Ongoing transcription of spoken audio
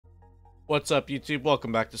What's up, YouTube?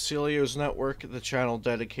 Welcome back to Celio's Network, the channel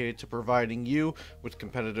dedicated to providing you with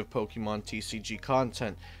competitive Pokemon TCG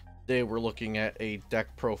content. Today we're looking at a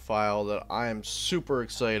deck profile that I am super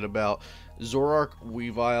excited about, Zoroark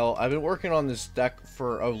Weavile. I've been working on this deck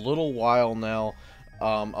for a little while now.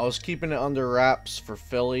 I was keeping it under wraps for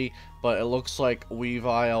Philly, but it looks like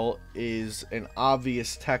Weavile is an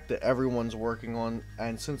obvious tech that everyone's working on,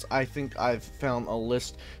 and since I think I've found a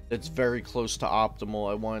list that's very close to optimal,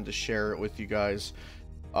 I wanted to share it with you guys.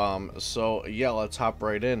 So yeah, let's hop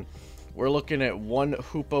right in. We're looking at one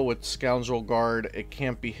Hoopa with Scoundrel Guard. It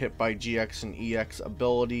can't be hit by GX and EX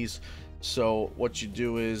abilities, so what you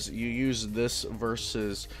do is you use this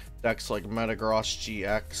versus decks like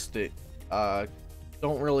Metagross-GX that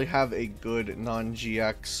don't really have a good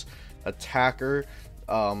non-GX attacker.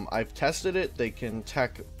 I've tested it. They can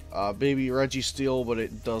tech Baby Registeel, but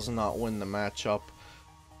it does not win the matchup,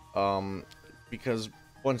 because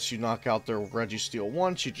once you knock out their Registeel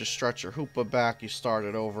once, you just stretch your Hoopa back, you start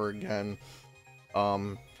it over again.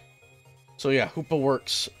 So yeah, Hoopa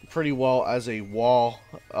works pretty well as a wall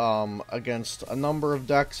against a number of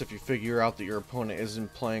decks. If you figure out that your opponent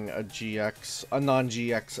isn't playing a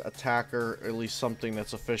non-GX attacker, or at least something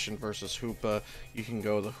that's efficient versus Hoopa, you can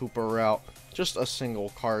go the Hoopa route. Just a single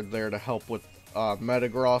card there to help with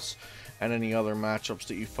Metagross and any other matchups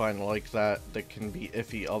that you find like that can be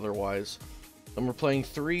iffy otherwise. Then we're playing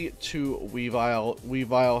 3-2 Weavile.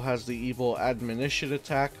 Weavile has the Evil Admonition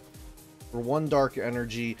attack. For 1 Dark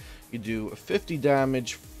Energy, you do 50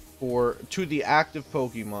 damage to the active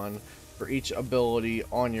Pokemon for each ability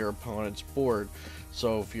on your opponent's board.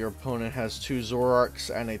 So if your opponent has 2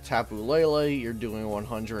 Zoroarks and a Tapu Lele, you're doing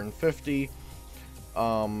 150.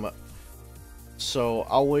 So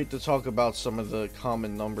I'll wait to talk about some of the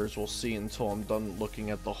common numbers we'll see until I'm done looking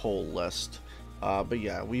at the whole list. But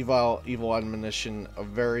yeah, Weavile Evil Admonition, a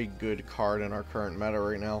very good card in our current meta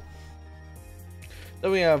right now. Then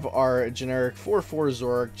we have our generic 4/4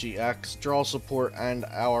 Zoroark-GX, draw support, and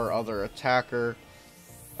our other attacker.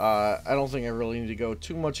 I don't think I really need to go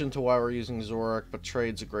too much into why we're using Zoroark, but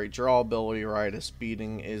trade's a great draw ability, Riotous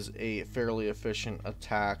Beating is a fairly efficient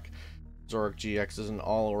attack. Zoroark-GX is an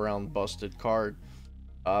all-around busted card.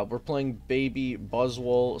 We're playing Baby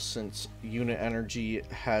Buzzwole. Since Unit Energy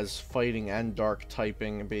has fighting and dark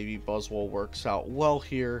typing, Baby Buzzwole works out well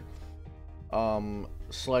here.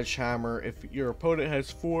 Sledgehammer, if your opponent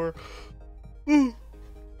has 4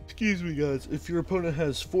 excuse me guys, if your opponent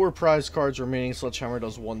has 4 prize cards remaining, Sledgehammer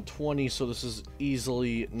does 120, so this is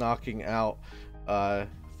easily knocking out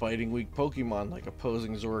fighting weak Pokemon like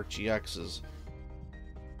opposing Zoroark-GX's.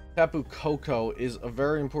 Tapu Koko is a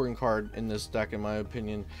very important card in this deck in my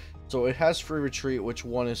opinion. So it has free retreat, which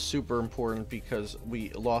one is super important because we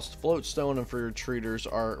lost Floatstone and free retreaters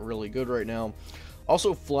are really good right now.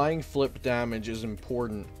 Also, flying flip damage is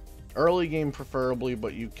important. Early game preferably,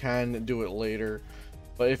 but you can do it later.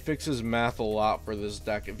 But it fixes math a lot for this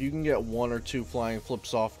deck. If you can get 1 or 2 flying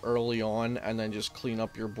flips off early on and then just clean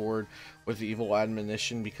up your board with the Evil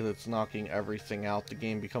Admonition because it's knocking everything out, the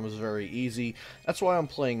game becomes very easy. That's why I'm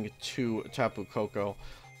playing 2 Tapu Koko.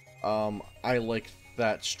 I like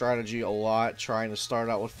that strategy a lot, trying to start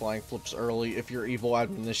out with flying flips early if your Evil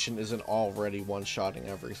Admonition isn't already one-shotting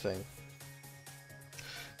everything.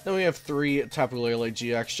 Then we have 3 Tapu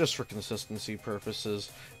Lele-GX just for consistency purposes,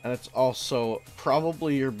 and it's also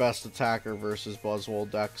probably your best attacker versus Buzzwole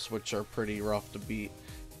decks, which are pretty rough to beat.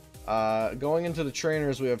 Going into the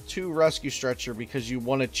trainers, we have 2 Rescue Stretcher because you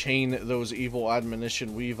want to chain those Evil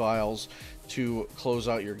Admonition Weaviles to close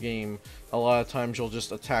out your game. A lot of times you'll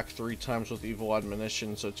just attack 3 times with Evil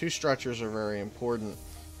Admonition, so 2 Stretchers are very important.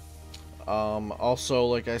 Also,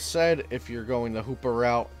 like I said, if you're going the Hoopa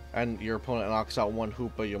route and your opponent knocks out 1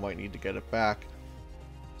 Hoopa, you might need to get it back.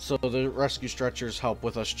 So the Rescue Stretchers help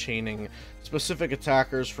with us chaining specific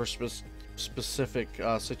attackers for specific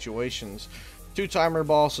situations. 2 Timer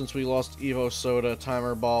Ball, since we lost Evo Soda.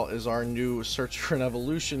 Timer Ball is our new Search for an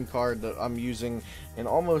Evolution card that I'm using in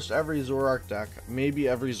almost every Zoroark deck, maybe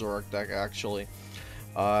every Zoroark deck actually.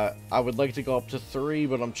 I would like to go up to 3,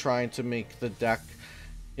 but I'm trying to make the deck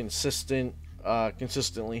consistently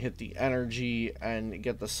hit the energy and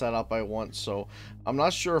get the setup I want, so I'm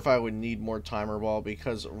not sure if I would need more Timer Ball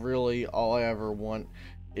because really all I ever want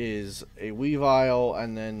is a Weavile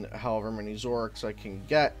and then however many Zoroarks I can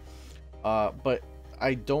get, but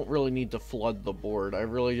I don't really need to flood the board. I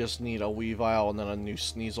really just need a Weavile and then a new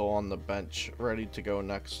Sneasel on the bench ready to go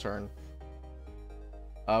next turn.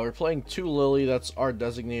 We're playing 2 Lillie, that's our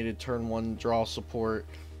designated turn 1 draw support.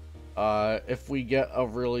 If we get a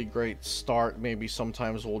really great start, maybe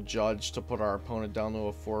sometimes we'll judge to put our opponent down to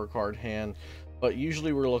a 4-card hand. but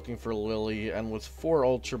usually we're looking for Lillie, and with 4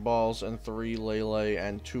 Ultra Balls and 3 Lele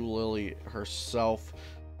and 2 Lillie herself,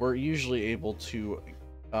 we're usually able to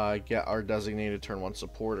get our designated turn 1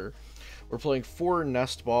 supporter. We're playing 4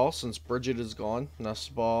 Nest Ball since Bridget is gone.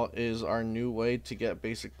 Nest Ball is our new way to get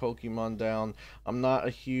basic Pokemon down. I'm not a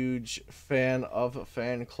huge fan of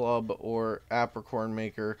Fan Club or Apricorn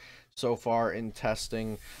Maker so far in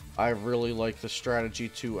testing. I really like the strategy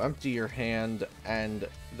to empty your hand and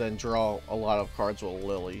then draw a lot of cards with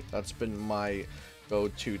Lillie. That's been my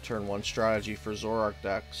go-to turn 1 strategy for Zoroark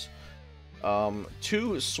decks.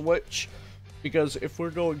 2 switch, because if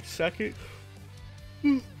we're going second...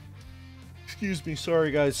 Excuse me,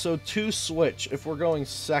 sorry guys. So 2 switch. If we're going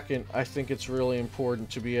second, I think it's really important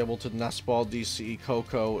to be able to Nest Ball DCE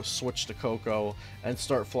Koko, switch to Koko, and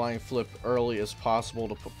start flying flip early as possible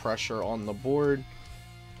to put pressure on the board.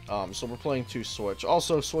 So we're playing 2 switch.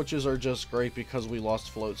 Also, switches are just great because we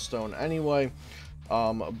lost Floatstone anyway.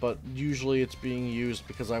 But usually it's being used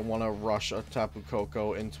because I want to rush a Tapu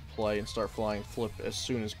Koko into play and start flying flip as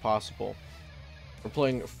soon as possible. We're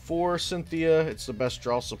playing 4 Cynthia. It's the best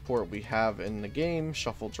draw support we have in the game.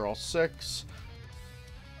 Shuffle, draw 6.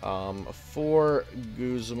 4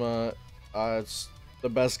 Guzma. It's the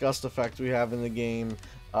best gust effect we have in the game.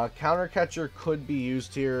 Counter Catcher could be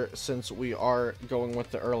used here since we are going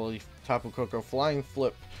with the early Tapu Koko flying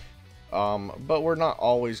flip. But we're not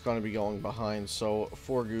always going to be going behind, so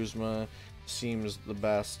 4 Guzma seems the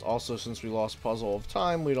best. Also, since we lost Puzzle of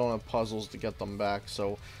Time, we don't have puzzles to get them back,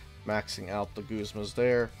 so maxing out the Guzmas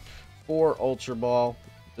there. 4 Ultra Ball,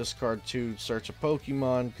 discard 2, search a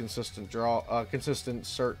Pokemon, consistent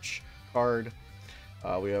search card.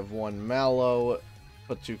 We have 1 Mallow,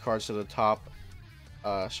 put 2 cards to the top,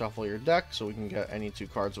 shuffle your deck so we can get any 2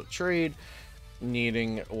 cards with trade.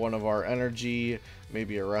 Needing one of our energy,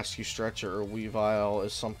 maybe a Rescue Stretcher or Weavile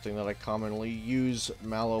is something that I commonly use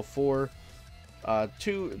Mallow for.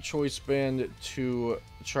 2 Choice Band to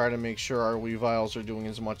try to make sure our Weaviles are doing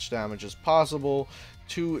as much damage as possible.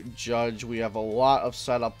 2 Judge. We have a lot of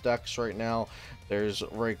setup decks right now. There's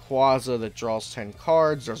Rayquaza that draws 10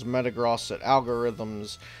 cards. There's Metagross that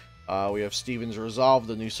algorithms. We have Steven's Resolve,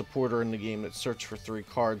 the new supporter in the game that search for 3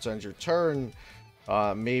 cards, end your turn.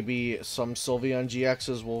 Maybe some Sylveon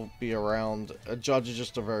GXs will be around. Judge is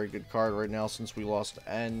just a very good card right now since we lost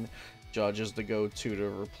N. Judge is the go-to to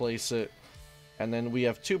replace it. And then we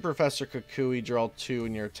have 2 Professor Kukui, draw 2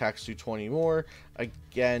 and your attacks do 20 more.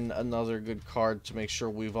 Again, another good card to make sure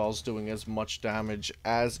Weavile's doing as much damage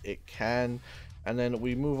as it can. And then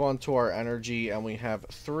we move on to our energy, and we have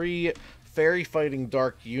 3 Fairy Fighting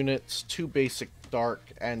Dark units, 2 basic Dark,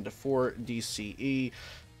 and 4 DCE.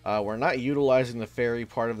 We're not utilizing the fairy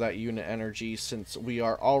part of that unit energy since we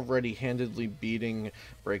are already handedly beating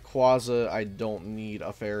Rayquaza. I don't need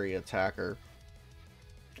a fairy attacker.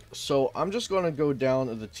 So I'm just going to go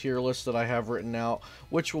down the tier list that I have written out,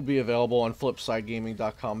 which will be available on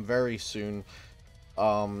flipsidegaming.com very soon.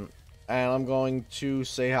 And I'm going to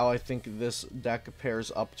say how I think this deck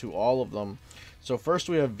pairs up to all of them. So first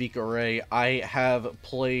we have Vicare. I have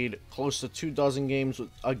played close to 24 games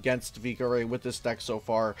against Vicare with this deck so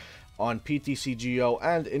far on PTCGO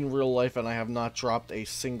and in real life, and I have not dropped a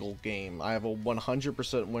single game. I have a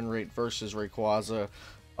 100% win rate versus Rayquaza.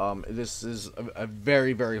 This is a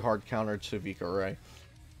very, very hard counter to Vicare.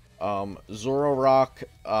 Zoroark,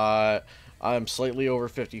 I'm slightly over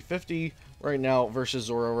 50-50 right now versus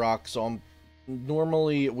Zoroark, so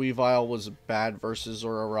normally Weavile was bad versus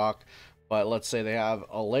Zoroark. But let's say they have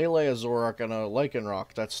a Lele, a Zoroark, and a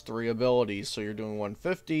Lycanroc. That's 3 abilities. So you're doing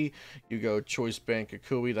 150. You go Choice Band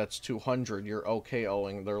Kukui, that's 200. You're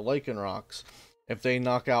OKOing their Lycanrocs. If they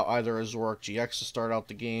knock out either a Zoroark-GX to start out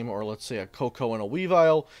the game, or let's say a Koko and a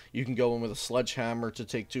Weavile, you can go in with a Sledgehammer to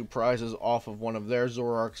take 2 prizes off of one of their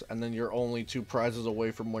Zoroarks, and then you're only 2 prizes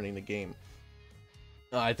away from winning the game.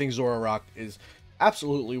 I think Zoroark is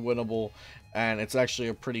absolutely winnable, and it's actually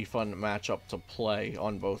a pretty fun matchup to play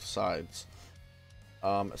on both sides.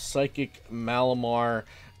 Psychic Malamar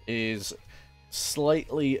is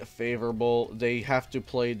slightly favorable. They have to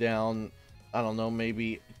play down, I don't know,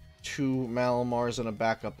 maybe 2 Malamars and a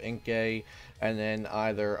backup Inkay, and then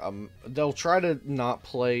either they'll try to not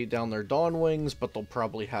play down their Dawnwings, but they'll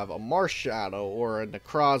probably have a Marshadow or a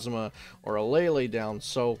Necrozma or a Lele down.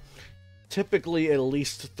 So typically at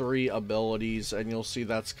least 3 abilities, and you'll see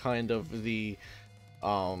that's kind of the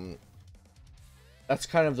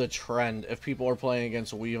trend. If people are playing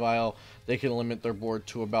against Weavile, they can limit their board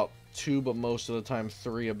to about 2, but most of the time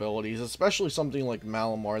 3 abilities, especially something like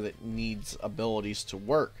Malamar that needs abilities to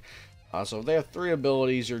work. So if they have 3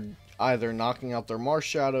 abilities, you're either knocking out their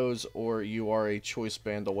Marshadows, or you are a choice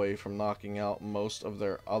band away from knocking out most of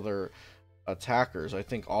their other attackers. I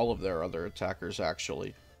think all of their other attackers,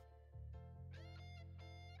 actually.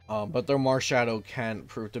 But their Marshadow can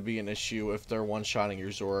prove to be an issue if they're one-shotting your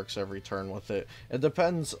Zoroarks every turn with it. It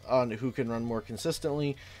depends on who can run more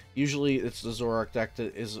consistently. Usually it's the Zoroark deck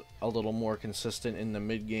that is a little more consistent in the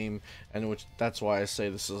mid-game, and that's why I say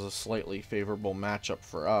this is a slightly favorable matchup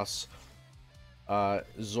for us.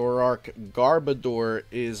 Zoroark-Garbodor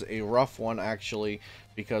is a rough one, actually,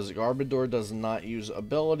 because Garbodor does not use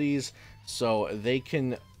abilities, so they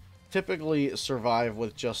can typically survive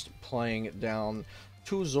with just playing down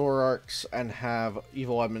 2 Zoroarks and have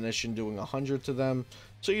Evil Admonition doing 100 to them.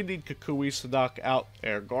 So you need Kukuis to knock out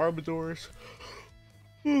their Garbodors.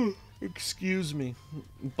 Excuse me.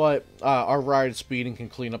 But our Ride Speeding can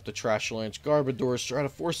clean up the Trashalanche Garbodors, try to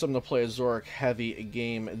force them to play a Zoroark heavy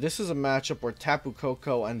game. This is a matchup where Tapu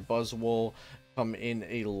Koko and Buzzwole come in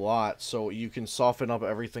a lot, so you can soften up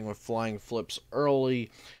everything with Flying Flips early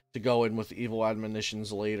to go in with Evil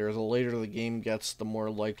Admonitions later. The later the game gets, the more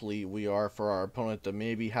likely we are for our opponent to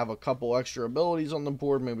maybe have a couple extra abilities on the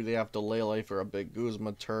board. Maybe they have to Lele for a big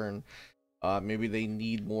Guzma turn. Maybe they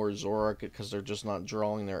need more Zoroark because they're just not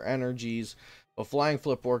drawing their energies. But Flying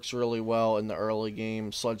Flip works really well in the early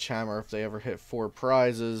game. Sledgehammer, if they ever hit 4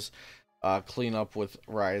 prizes. Clean up with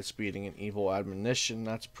Riot Speeding and Evil Admonition.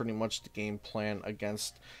 That's pretty much the game plan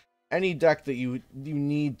against any deck that you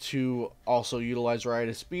need to also utilize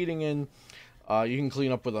Riot Speeding in. You can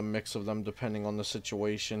clean up with a mix of them depending on the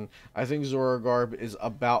situation. I think Zoroark is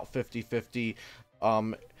about 50-50.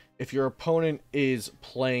 If your opponent is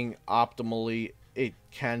playing optimally, it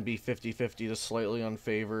can be 50-50 to slightly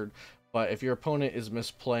unfavored. But if your opponent is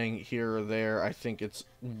misplaying here or there, I think it's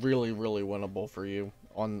really, really winnable for you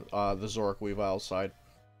on the Zoroark Weavile side.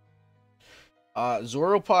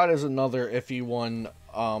 Zoropod is another iffy one.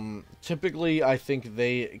 Typically, I think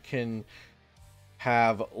they can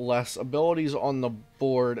have less abilities on the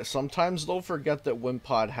board. Sometimes they'll forget that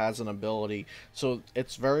Wimpod has an ability, so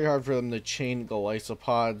it's very hard for them to chain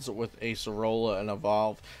Golysopods with Acerola and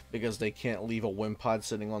Evolve because they can't leave a Wimpod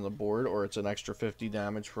sitting on the board, or it's an extra 50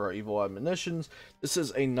 damage for our Evil Admonitions. This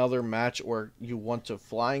is another match where you want to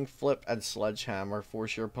Flying Flip and Sledgehammer,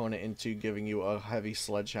 force your opponent into giving you a heavy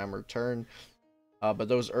Sledgehammer turn. But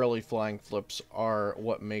those early Flying Flips are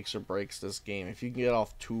what makes or breaks this game. If you can get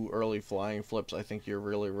off 2 early Flying Flips, I think you're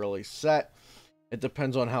really, really set. It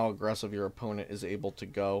depends on how aggressive your opponent is able to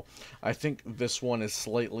go. I think this one is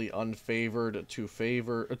slightly unfavored to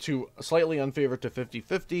slightly unfavored to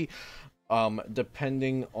 50-50,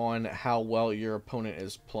 depending on how well your opponent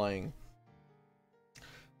is playing.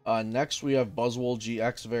 Next, we have Buzzwole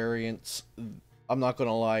GX variants. I'm not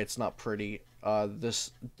gonna lie, it's not pretty.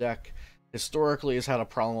 This deck historically has had a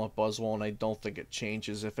problem with Buzzwole, and I don't think it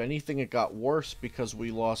changes. If anything, it got worse because we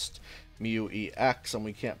lost Mew EX, and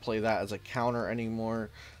we can't play that as a counter anymore.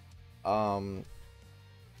 You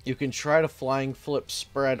can try to Flying Flip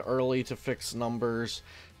spread early to fix numbers,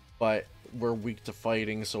 but we're weak to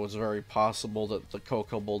fighting, so it's very possible that the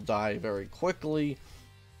Koko will die very quickly.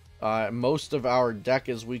 Most of our deck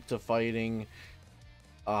is weak to fighting.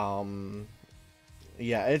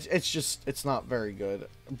 Yeah, it's not very good,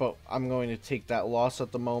 but I'm going to take that loss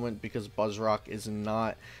at the moment because Buzzrock is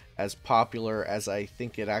not as popular as I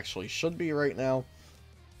think it actually should be right now.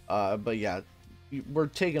 But yeah, we're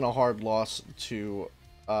taking a hard loss to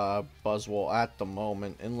Buzzwole at the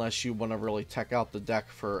moment, unless you want to really tech out the deck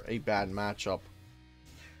for a bad matchup.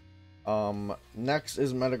 Next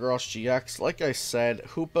is Metagross GX. Like I said,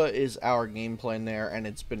 Hoopa is our game plan there, and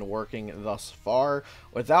it's been working thus far.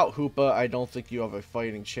 Without Hoopa, I don't think you have a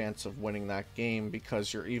fighting chance of winning that game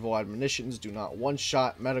because your Evil Admonitions do not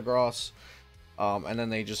one-shot Metagross, and then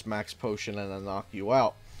they just max potion and then knock you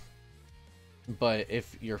out. But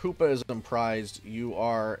if your Hoopa is unprized, you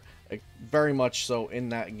are very much so in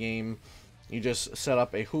that game. You just set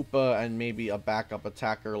up a Hoopa and maybe a backup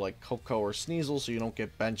attacker like Koko or Sneasel so you don't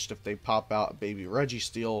get benched if they pop out a baby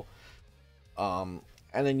Registeel. And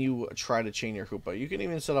then you try to chain your Hoopa. You can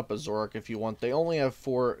even set up a Zoroark if you want. They only have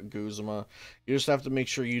 4 Guzma. You just have to make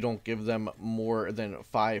sure you don't give them more than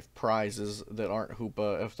 5 prizes that aren't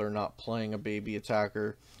Hoopa if they're not playing a baby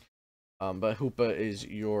attacker. But Hoopa is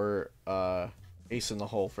your ace in the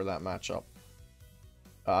hole for that matchup.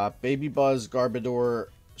 Baby Buzz, Garbodor,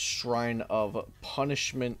 Shrine of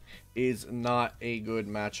Punishment is not a good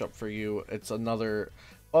matchup for you. It's another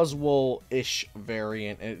Buzzwole-ish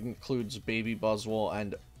variant. It includes Baby Buzzwole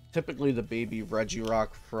and typically the Baby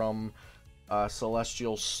Regirock from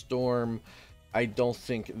Celestial Storm. I don't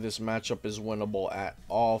think this matchup is winnable at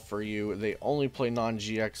all for you. They only play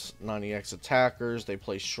non-GX, non-EX attackers. They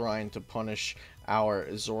play Shrine to punish our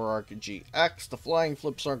Zoroark-GX. The flying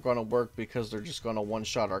flips aren't going to work because they're just going to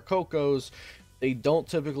one-shot our Kokos. They don't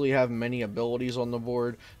typically have many abilities on the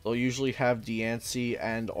board. They'll usually have Diancie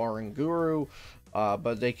and Oranguru,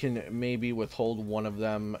 but they can maybe withhold one of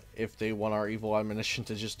them if they want our Evil Admonition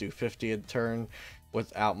to just do 50 a turn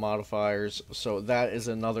without modifiers. So that is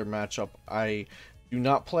another matchup I do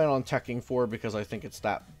not plan on teching for because I think it's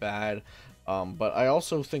that bad. But I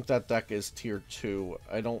also think that deck is tier 2.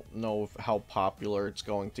 I don't know how popular it's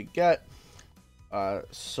going to get.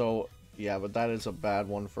 So yeah, but that is a bad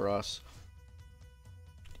one for us.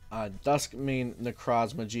 Duskmane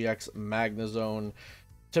Necrozma-GX Magnezone.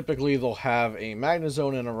 Typically they'll have a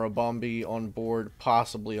Magnezone and a Rabombi on board,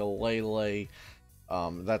 possibly a Lele.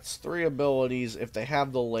 That's 3 abilities. If they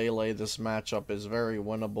have the Lele, this matchup is very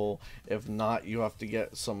winnable. If not, you have to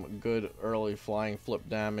get some good early flying flip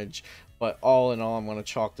damage. But all in all, I'm going to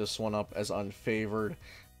chalk this one up as unfavored.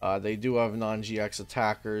 They do have non-GX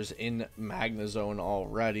attackers in Magnezone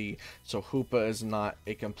already, so Hoopa is not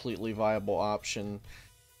a completely viable option.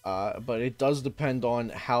 But it does depend on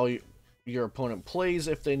how your opponent plays.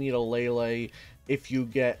 If they need a Lele, if you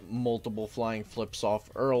get multiple flying flips off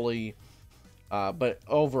early. But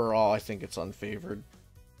overall, I think it's unfavored.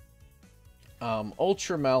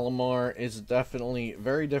 Ultra Malamar is definitely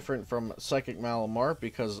very different from Psychic Malamar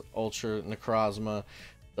because Ultra Necrozma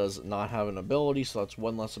does not have an ability, so that's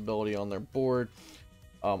one less ability on their board.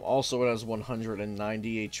 Also, it has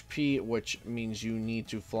 190 HP, which means you need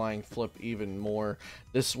to flying flip even more.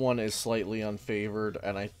 This one is slightly unfavored,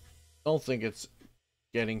 and I don't think it's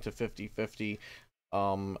getting to 50-50.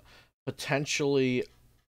 Potentially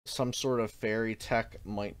some sort of fairy tech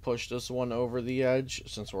might push this one over the edge,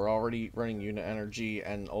 since we're already running unit energy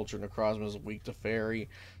and Ultra Necrozma is weak to fairy.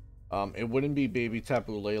 It wouldn't be baby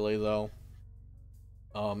Tapu Lele though,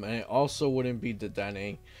 and it also wouldn't be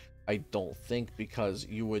Dedenne, I don't think, because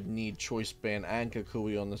you would need Choice Band and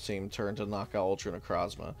Kukui on the same turn to knock out Ultra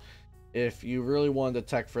Necrozma. If you really wanted to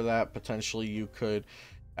tech for that, potentially you could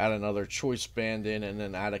add another Choice Band in and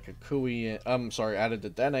then add a Kukui in, add a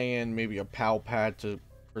Dedenne in, maybe a Pal Pad to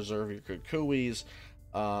preserve your Kukuis,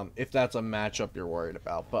 if that's a matchup you're worried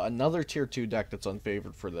about. But another tier 2 deck that's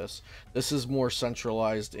unfavored for this. This is more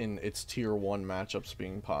centralized in its tier 1 matchups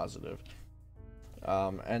being positive.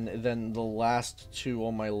 And then the last 2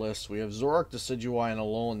 on my list, we have Zoroark Decidueye and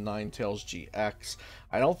Alolan Ninetales GX.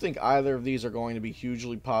 I don't think either of these are going to be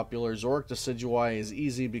hugely popular. Zoroark Decidueye is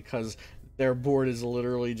easy because their board is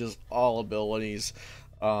literally just all abilities.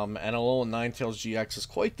 And Alolan Ninetales GX is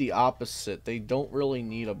quite the opposite. They don't really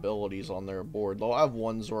need abilities on their board. They'll have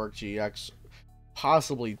one Zoroark-GX,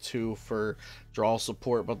 possibly 2 for draw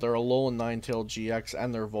support, but their Alolan Ninetales GX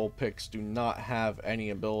and their Vulpix do not have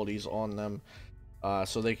any abilities on them.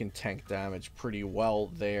 So they can tank damage pretty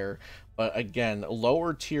well there. But again,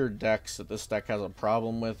 lower tier decks that this deck has a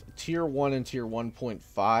problem with, tier 1 and tier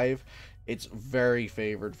 1.5, it's very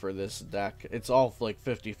favored for this deck. It's all like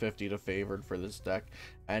 50-50 to favored for this deck.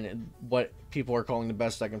 And what people are calling the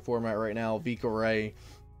best deck in format right now, Ray,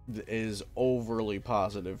 is overly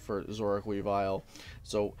positive for Zoroark Weavile.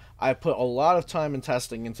 So I put a lot of time and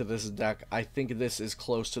testing into this deck. I think this is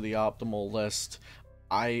close to the optimal list.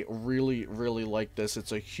 I really, really like this.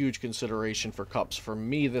 It's a huge consideration for cups for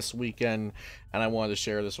me this weekend, and I wanted to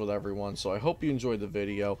share this with everyone. So I hope you enjoyed the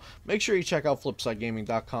video. Make sure you check out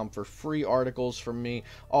flipsidegaming.com for free articles from me.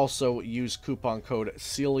 Also, use coupon code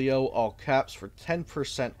CELIO, all caps, for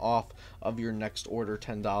 10% off of your next order,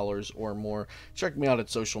 $10 or more. Check me out at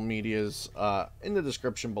social medias in the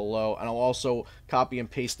description below, and I'll also copy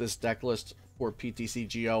and paste this deck list for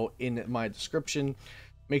PTCGO in my description.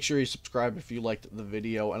 Make sure you subscribe if you liked the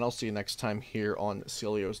video, and I'll see you next time here on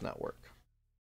Celio's Network.